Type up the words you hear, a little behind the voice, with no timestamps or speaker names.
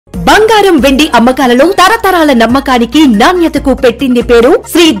బంగారం వెండి అమ్మకాలలో తరతరాల నమ్మకానికి నాణ్యతకు పెట్టింది పేరు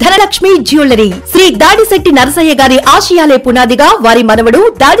శ్రీ ధనలక్ష్మి జ్యువెలరీ. శ్రీ దాడిశెట్టి నరసయ్య గారి ఆశయాలే పునాదిగా వారి మనవడు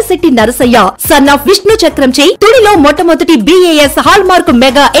దాడిశెట్టి నరసయ్య సన్ ఆఫ్ విష్ణు చక్రంచే తుడిలో మొట్టమొదటి BAS hall mark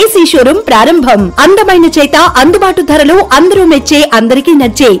mega AC showroom ప్రారంభం. అందమైన చేత అందుబాటు ధరలు అందరూ మెచ్చే అందరికీ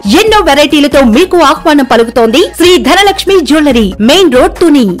నచ్చే ఎన్నో వెరైటీలతో మీకు ఆహ్వానం పలుకుతోంది Shri Dhanalakshmi jewellery, main road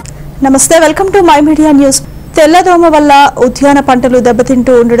Tuni. నమస్తే, welcome to my media news. తెల్లదోమ వల్ల ఉద్యాన పంటలు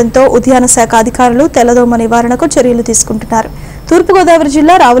దెబ్బతింటూ ఉండడంతో ఉద్యాన శాఖ అధికారులు తెల్లదోమ నివారణకు చర్యలు తీసుకుంటున్నారు. తూర్పుగోదావరి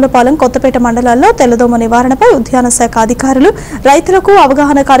జిల్లా రావులపాలెం, కొత్తపేట మండలాల్లో తెల్లదోమ నివారణపై ఉద్యాన శాఖ అధికారులు రైతులకు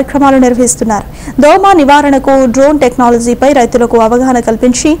అవగాహన కార్యక్రమాలు నిర్వహిస్తున్నారు. దోమ నివారణకు డ్రోన్ టెక్నాలజీపై రైతులకు అవగాహన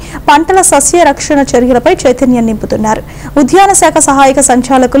కల్పించి పంటల సస్య రక్షణ చర్యలపై చైతన్యం నింపుతున్నారు. ఉద్యాన శాఖ సహాయక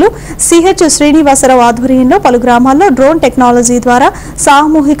సంచాలకులు CH శ్రీనివాసరావు ఆధ్వర్యంలో పలు గ్రామాల్లో డ్రోన్ టెక్నాలజీ ద్వారా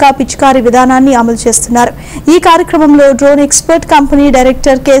సామూహిక పిచికారీ విధానాన్ని అమలు చేస్తున్నారు. ఈ కార్యక్రమంలో drone expert company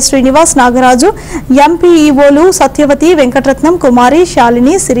director K Srinivas, Nagaraju, MPEOలు Satyavathi, Venkataratnam, కుమారి,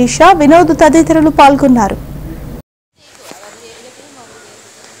 శాలిని, శిరీష, వినోద్ తదితరులు పాల్గొన్నారు.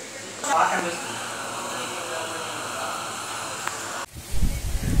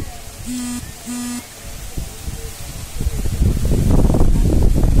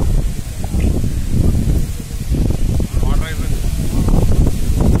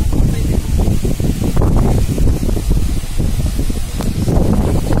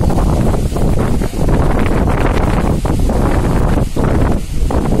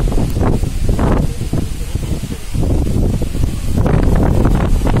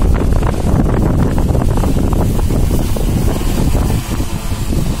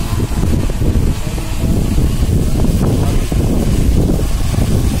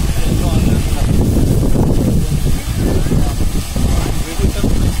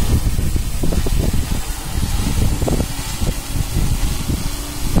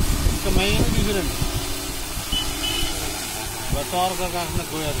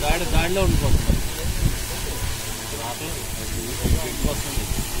 దాడిలో ఉండిపోతుంది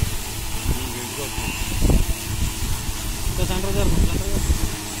సెంటర్ జరుగుతుంది.